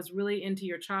so and I was really into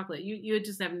your chocolate. You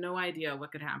just have no idea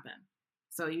what could happen.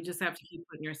 So you just have to keep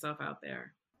putting yourself out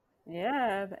there.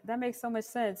 Yeah, that makes so much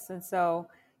sense. And so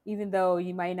even though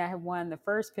you might not have won the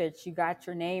first pitch, you got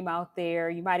your name out there.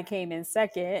 You might have came in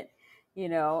second,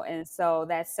 and so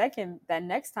that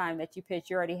next time that you pitch,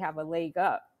 you already have a leg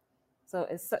up. So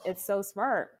it's so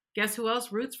smart. Guess who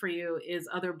else roots for you is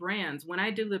other brands. When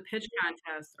I do the pitch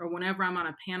contest or whenever I'm on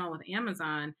a panel with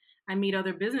Amazon, I meet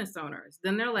other business owners.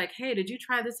 Then they're like, hey, did you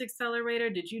try this accelerator?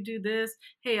 Did you do this?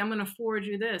 Hey, I'm going to forward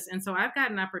you this. And so I've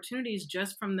gotten opportunities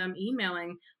just from them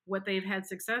emailing what they've had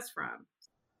success from.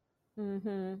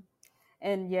 Mm-hmm.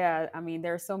 And yeah, I mean,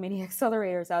 there are so many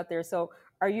accelerators out there. So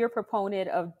are you a proponent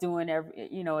of doing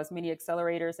as many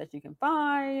accelerators as you can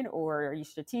find, or are you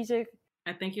strategic?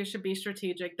 I think you should be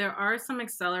strategic. There are some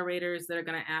accelerators that are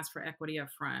going to ask for equity up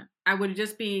front. I would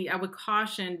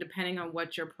caution depending on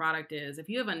what your product is. If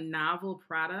you have a novel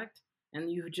product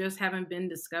and you just haven't been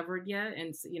discovered yet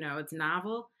and it's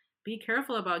novel, be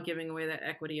careful about giving away that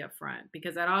equity up front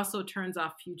because that also turns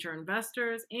off future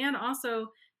investors, and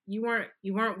also you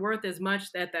weren't worth as much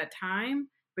at that time.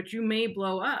 but you may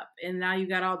blow up, and now you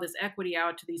got all this equity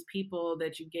out to these people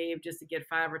that you gave just to get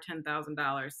 $5,000 or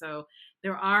 $10,000. So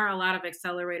there are a lot of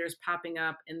accelerators popping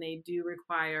up, and they do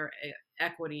require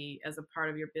equity as a part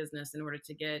of your business in order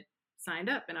to get signed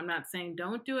up. And I'm not saying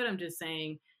don't do it. I'm just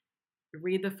saying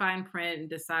read the fine print and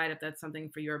decide if that's something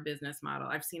for your business model.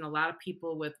 I've seen a lot of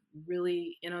people with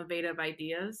really innovative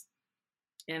ideas,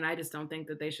 and I just don't think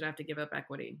that they should have to give up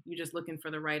equity. You're just looking for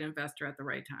the right investor at the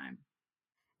right time.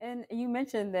 And you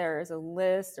mentioned there's a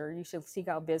list, or you should seek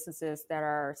out businesses that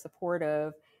are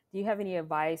supportive. Do you have any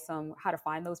advice on how to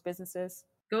find those businesses?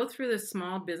 Go through the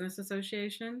Small Business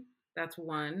Association. That's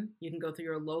one. You can go through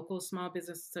your local small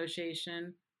business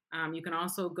association. You can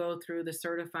also go through the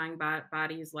certifying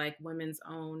bodies like Women's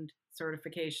Owned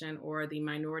Certification or the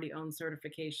Minority Owned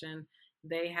Certification.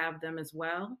 They have them as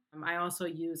well. I also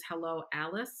use Hello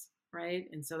Alice, right?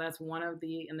 And so that's one of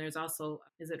the, and there's also,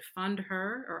 is it Fund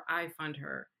Her or I Fund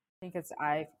Her? I think it's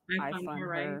I I Fund fund Her,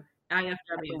 right? her. I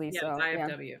IFW. believe Yeah, it's so. Yeah.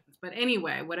 IFW. But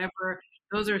anyway, whatever,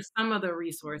 those are some of the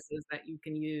resources that you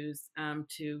can use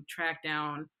to track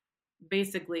down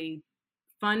basically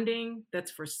funding that's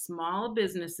for small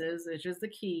businesses, which is the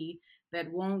key,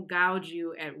 that won't gouge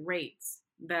you at rates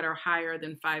that are higher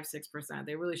than 5-6%.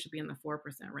 They really should be in the 4%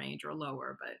 range or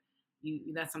lower, but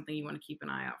that's something you want to keep an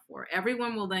eye out for.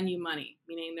 Everyone will lend you money,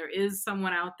 meaning there is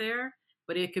someone out there,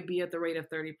 but it could be at the rate of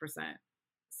 30%.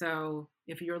 So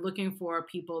if you're looking for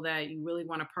people that you really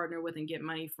want to partner with and get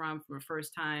money from a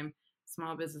first time,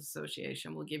 Small Business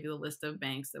Association will give you a list of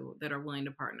banks that are willing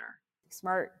to partner.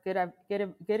 Smart, good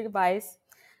advice.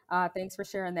 Thanks for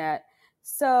sharing that.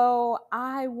 So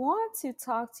I want to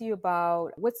talk to you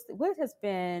about what has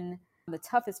been the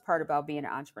toughest part about being an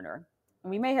entrepreneur.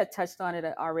 And we may have touched on it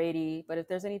already, but if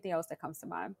there's anything else that comes to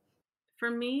mind.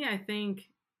 For me, I think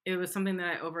it was something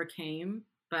that I overcame,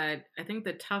 but I think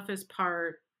the toughest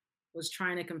part was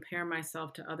trying to compare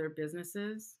myself to other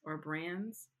businesses or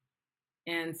brands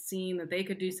and seeing that they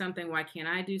could do something. Why can't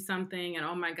I do something? And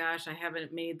oh my gosh, I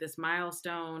haven't made this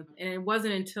milestone. And it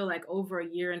wasn't until like over a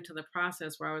year into the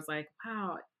process where I was like,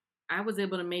 wow, I was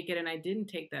able to make it and I didn't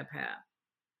take that path.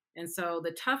 And so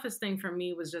the toughest thing for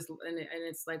me was just, and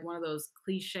it's like one of those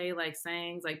cliche like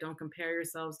sayings, like don't compare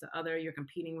yourselves to other, you're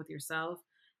competing with yourself,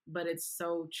 but it's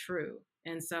so true.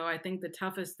 And so I think the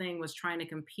toughest thing was trying to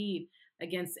compete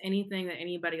against anything that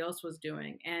anybody else was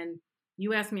doing. And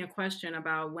you asked me a question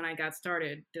about when I got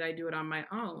started, did I do it on my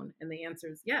own? And the answer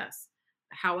is yes.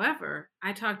 However,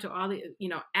 I talked to all the,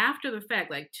 after the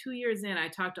fact, like 2 years in, I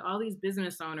talked to all these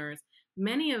business owners.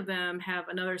 Many of them have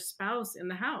another spouse in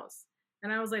the house.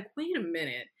 And I was like, wait a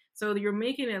minute. So you're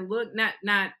making it look, not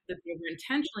that they were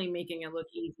intentionally making it look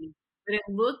easy, but it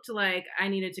looked like I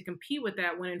needed to compete with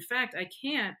that when in fact I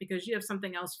can't, because you have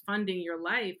something else funding your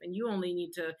life and you only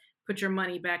need to put your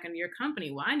money back into your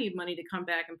company. Well, I need money to come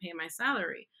back and pay my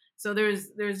salary. So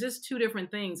there's just two different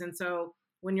things. And so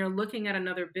when you're looking at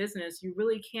another business, you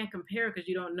really can't compare because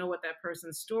you don't know what that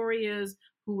person's story is,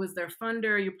 who was their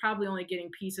funder. You're probably only getting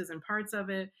pieces and parts of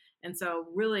it. And so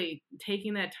really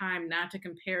taking that time not to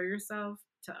compare yourself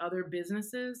to other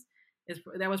businesses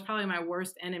that was probably my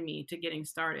worst enemy to getting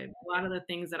started. A lot of the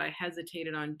things that I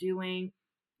hesitated on doing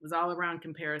was all around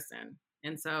comparison.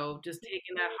 And so just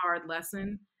taking that hard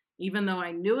lesson, even though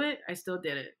I knew it, I still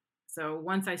did it. So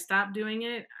once I stopped doing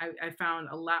it, I found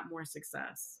a lot more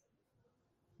success.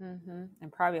 Mm-hmm.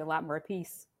 And probably a lot more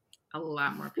peace. A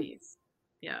lot more peace.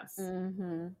 Yes.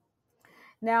 Mm-hmm.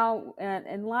 Now,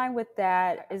 in line with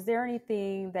that, is there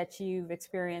anything that you've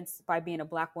experienced by being a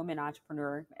Black woman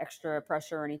entrepreneur, extra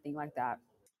pressure or anything like that?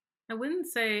 I wouldn't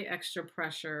say extra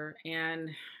pressure. And,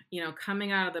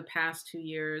 coming out of the past 2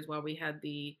 years, while we had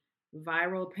the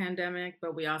viral pandemic,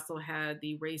 but we also had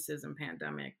the racism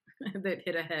pandemic that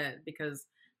hit ahead because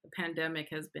the pandemic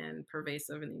has been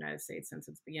pervasive in the United States since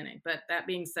its beginning. But that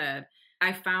being said,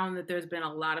 I found that there's been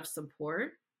a lot of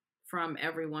support from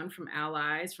everyone, from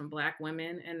allies, from Black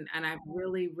women. And I've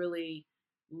really, really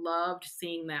loved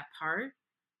seeing that part.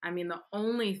 I mean, the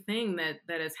only thing that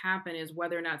has happened is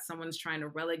whether or not someone's trying to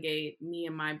relegate me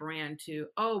and my brand to,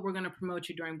 oh, we're going to promote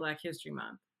you during Black History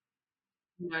Month.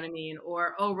 You know what I mean?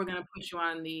 Or, oh, we're going to put you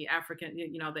on the African,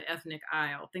 the ethnic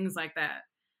aisle, things like that.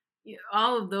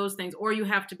 All of those things. Or you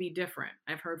have to be different.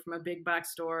 I've heard from a big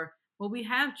box store, well, we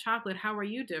have chocolate. How are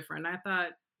you different? I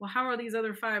thought, well, how are these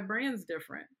other 5 brands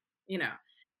different?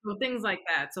 So things like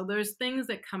that. So there's things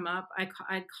that come up.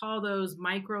 I call those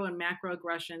micro and macro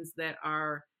aggressions that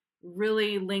are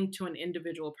really linked to an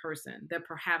individual person that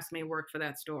perhaps may work for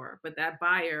that store, but that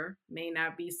buyer may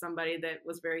not be somebody that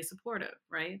was very supportive,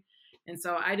 right? And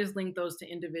so I just link those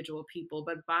to individual people.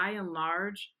 But by and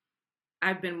large,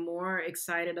 I've been more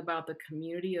excited about the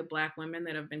community of Black women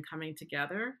that have been coming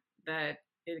together, that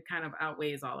it kind of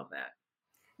outweighs all of that.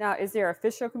 Now, is there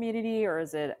official community or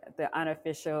is it the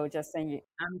unofficial, just saying you?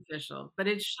 Unofficial, but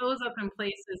it shows up in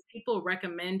places. People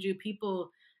recommend you. People,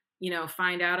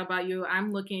 find out about you.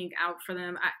 I'm looking out for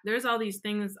them. There's all these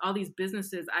things, all these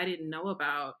businesses I didn't know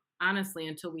about, honestly,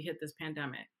 until we hit this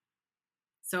pandemic.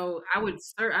 So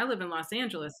I live in Los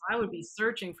Angeles, so I would be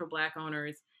searching for Black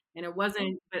owners, and it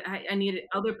wasn't, but I needed,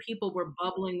 other people were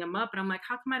bubbling them up, and I'm like,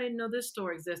 how come I didn't know this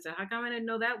store existed? How come I didn't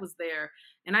know that was there?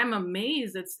 And I'm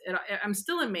amazed. I'm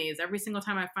still amazed every single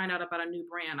time I find out about a new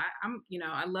brand.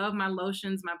 I love my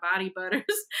lotions, my body butters,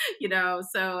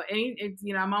 so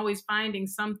I'm always finding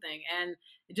something, and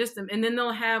and then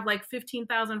they'll have like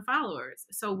 15,000 followers.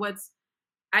 So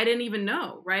I didn't even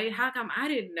know, right? How come I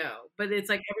didn't know? But it's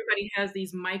like everybody has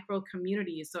these micro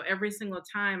communities. So every single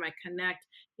time I connect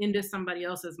into somebody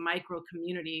else's micro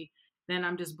community, then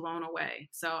I'm just blown away.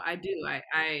 So I do.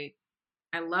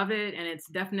 I love it, and it's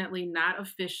definitely not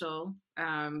official,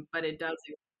 but it does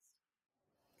exist.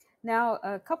 Now,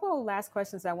 a couple of last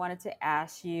questions I wanted to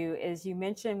ask you is you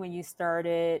mentioned when you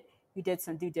started, you did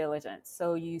some due diligence.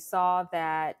 So you saw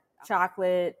that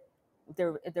chocolate,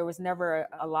 there was never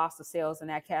a loss of sales in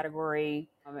that category.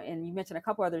 And you mentioned a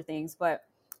couple other things, but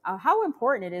how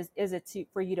important is it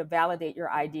for you to validate your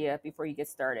idea before you get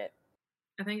started?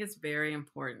 I think it's very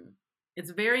important.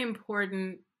 It's very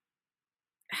important.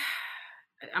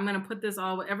 I'm going to put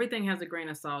everything has a grain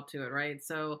of salt to it, right?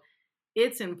 So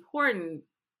it's important.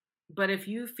 But if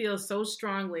you feel so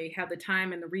strongly, have the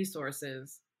time and the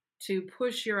resources to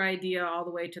push your idea all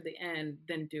the way to the end,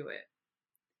 then do it.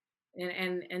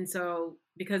 And so,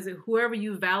 because whoever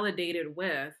you validate it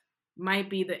with might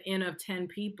be the N of 10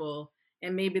 people,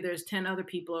 and maybe there's 10 other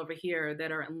people over here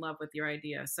that are in love with your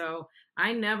idea. So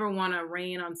I never want to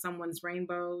rain on someone's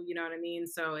rainbow, you know what I mean?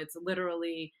 So it's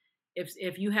literally,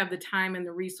 if you have the time and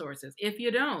the resources. If you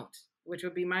don't, which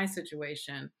would be my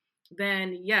situation,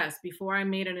 then yes, before I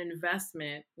made an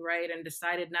investment, right, and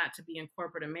decided not to be in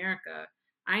corporate America,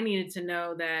 I needed to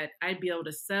know that I'd be able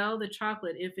to sell the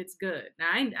chocolate if it's good.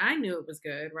 Now, I knew it was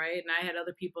good, right? And I had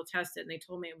other people test it and they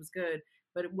told me it was good,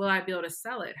 but will I be able to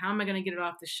sell it? How am I going to get it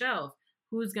off the shelf?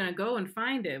 Who's going to go and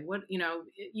find it?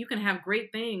 You can have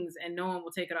great things and no one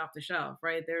will take it off the shelf,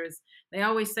 right? They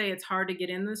always say it's hard to get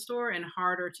in the store and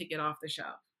harder to get off the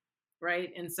shelf, right?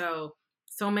 And so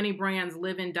many brands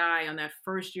live and die on that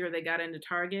first year they got into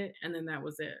Target, and then that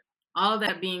was it. All of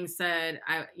that being said,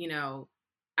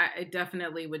 I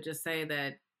definitely would just say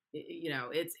that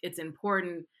it's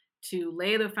important to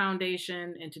lay the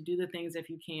foundation and to do the things if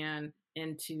you can,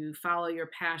 and to follow your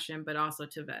passion, but also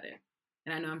to vet it.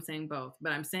 And I know I'm saying both,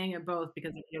 but I'm saying it both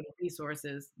because if you have the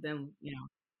resources, then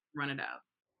run it out.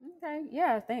 Okay,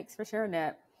 yeah, thanks for sharing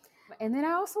that. And then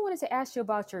I also wanted to ask you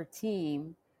about your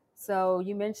team. So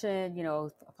you mentioned,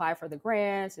 apply for the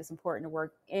grants. It's important to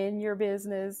work in your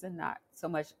business and not so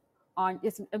much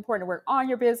it's important to work on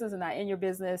your business and not in your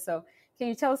business. So can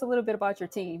you tell us a little bit about your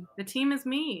team? The team is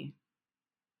me.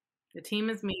 The team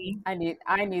is me. I knew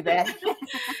that.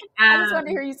 I just wanted to Um,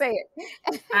 hear you say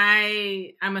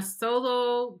it. I'm a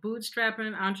solo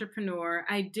bootstrapping entrepreneur.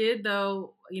 I did,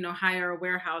 though, hire a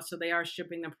warehouse, so they are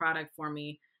shipping the product for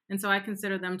me. And so I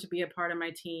consider them to be a part of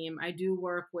my team. I do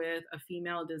work with a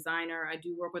female designer. I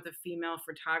do work with a female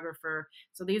photographer.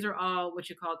 So these are all what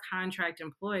you call contract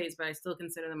employees, but I still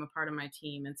consider them a part of my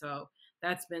team. And so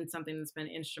that's been something that's been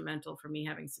instrumental for me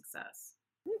having success.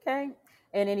 Okay.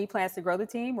 And any plans to grow the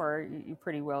team, or you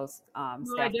pretty well Well, I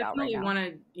staffed out right definitely now? want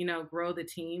to, grow the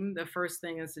team. The first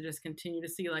thing is to just continue to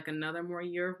see like another more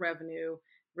year of revenue,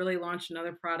 really launch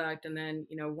another product, and then,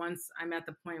 once I'm at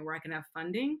the point where I can have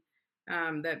funding,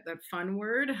 that fun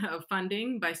word of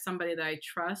funding by somebody that I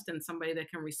trust and somebody that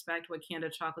can respect what Kanda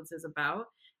Chocolates is about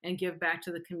and give back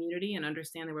to the community and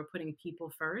understand that we're putting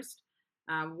people first.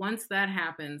 Once that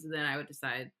happens, then I would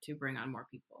decide to bring on more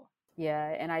people. Yeah,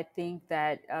 and I think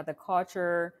that the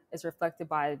culture is reflected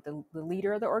by the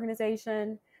leader of the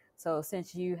organization. So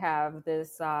since you have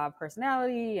this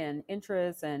personality and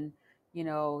interest and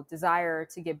desire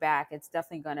to give back, it's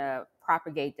definitely going to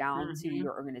propagate down to Hmm.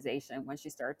 your organization once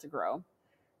you start to grow.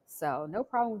 So no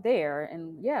problem there.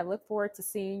 And yeah, look forward to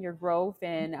seeing your growth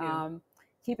Thank and you.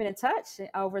 keeping in touch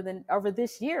over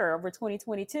this year, over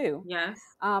 2022. Yes.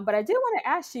 But I did want to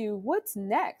ask you, what's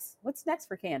next? What's next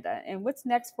for Kanda, and what's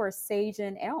next for Sage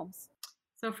and Elms?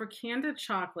 So for Kanda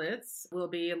Chocolates, we'll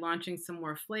be launching some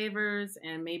more flavors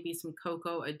and maybe some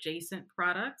cocoa adjacent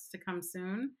products to come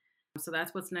soon. So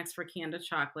that's what's next for Kanda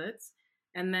Chocolates.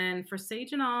 And then for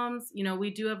Sage and Alms,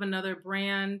 we do have another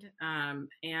brand.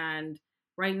 And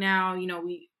right now,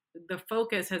 the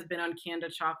focus has been on Kanda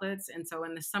Chocolates. And so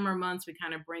in the summer months, we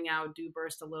kind of bring out Dew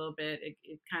Burst a little bit.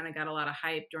 It kind of got a lot of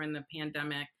hype during the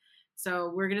pandemic.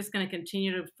 So we're just going to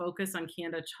continue to focus on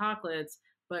Kanda Chocolates,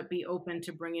 but be open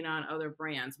to bringing on other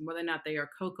brands, whether or not they are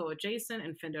cocoa adjacent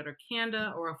and Founder or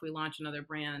Kanda, or if we launch another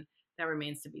brand, that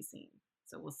remains to be seen.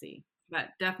 So we'll see. But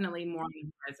definitely more on the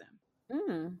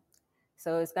horizon.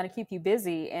 So it's going to keep you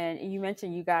busy. And you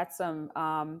mentioned you got some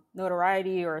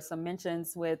notoriety or some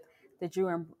mentions with the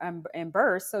Dew and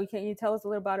Burst. So can you tell us a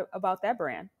little about that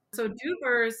brand? So Dew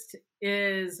Burst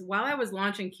is, while I was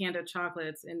launching Kanda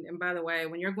Chocolates, and by the way,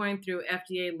 when you're going through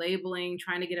FDA labeling,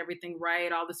 trying to get everything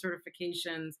right, all the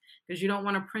certifications, because you don't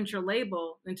want to print your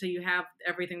label until you have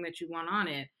everything that you want on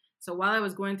it. So while I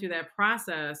was going through that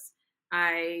process,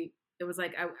 I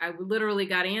literally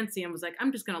got antsy and was like,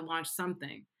 I'm just going to launch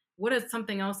something. What is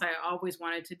something else I always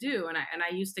wanted to do? And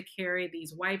I used to carry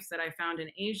these wipes that I found in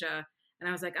Asia. And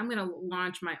I was like, I'm going to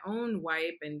launch my own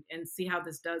wipe and see how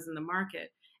this does in the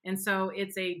market. And so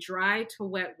it's a dry to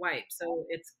wet wipe. So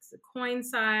it's a coin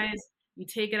size. You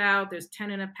take it out. There's 10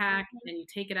 in a pack, and you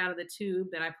take it out of the tube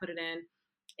that I put it in,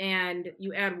 and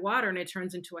you add water, and it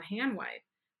turns into a hand wipe.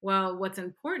 Well, what's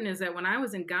important is that when I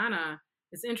was in Ghana,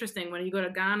 it's interesting. When you go to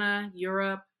Ghana,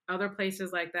 Europe, other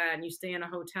places like that, and you stay in a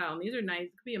hotel, and these are nice,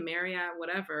 it could be a Marriott,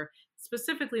 whatever,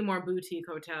 specifically more boutique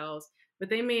hotels, but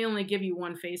they may only give you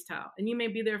one face towel, and you may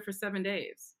be there for 7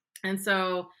 days. And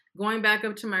so going back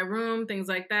up to my room, things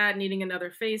like that, needing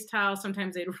another face towel,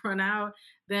 sometimes they'd run out.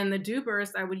 Then the Dew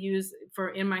Burst I would use for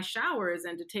in my showers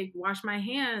and to wash my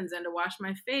hands and to wash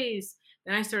my face.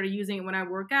 Then I started using it when I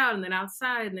work out and then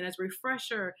outside and then as a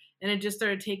refresher, and it just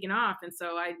started taking off. And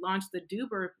so I launched the Dew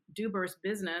Burst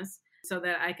business so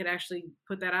that I could actually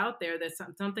put that out there. That's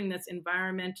something that's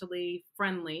environmentally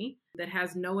friendly, that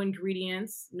has no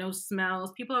ingredients, no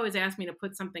smells. People always ask me to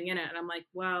put something in it, and I'm like,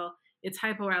 well, it's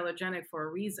hypoallergenic for a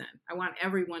reason. I want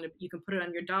everyone you can put it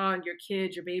on your dog, your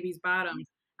kids, your baby's bottoms.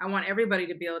 I want everybody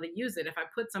to be able to use it. If I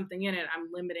put something in it, I'm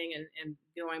limiting and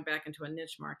going back into a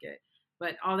niche market.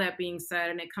 But all that being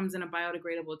said, and it comes in a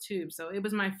biodegradable tube. So it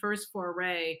was my first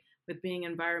foray with being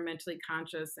environmentally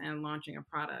conscious and launching a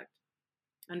product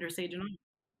under Sage and Oil.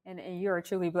 And you are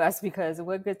truly blessed, because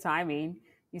what good timing.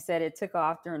 You said it took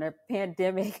off during a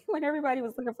pandemic when everybody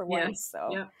was looking for wipes. Yes.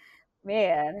 So Yep.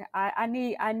 Man, I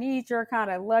need your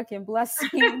kind of luck and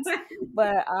blessings,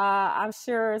 but I'm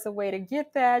sure it's a way to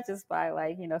get that just by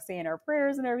saying our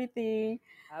prayers and everything.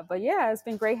 But yeah, it's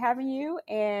been great having you,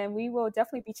 and we will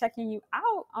definitely be checking you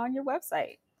out on your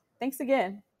website. Thanks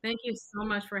again. Thank you so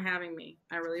much for having me.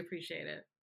 I really appreciate it.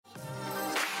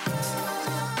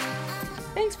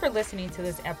 Thanks for listening to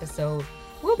this episode.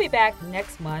 We'll be back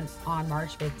next month on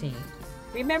March 15th.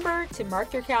 Remember to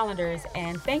mark your calendars,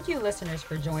 and thank you listeners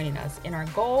for joining us in our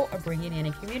goal of bringing in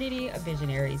a community of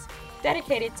visionaries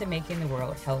dedicated to making the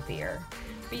world healthier.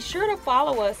 Be sure to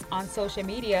follow us on social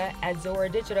media at Zora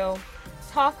Digital.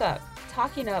 Talk up.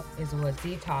 Talking up is what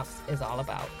Z-Talks is all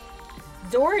about.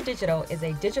 Zora Digital is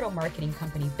a digital marketing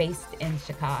company based in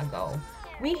Chicago.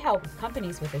 We help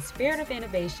companies with a spirit of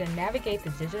innovation navigate the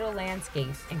digital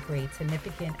landscape and create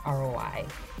significant ROI.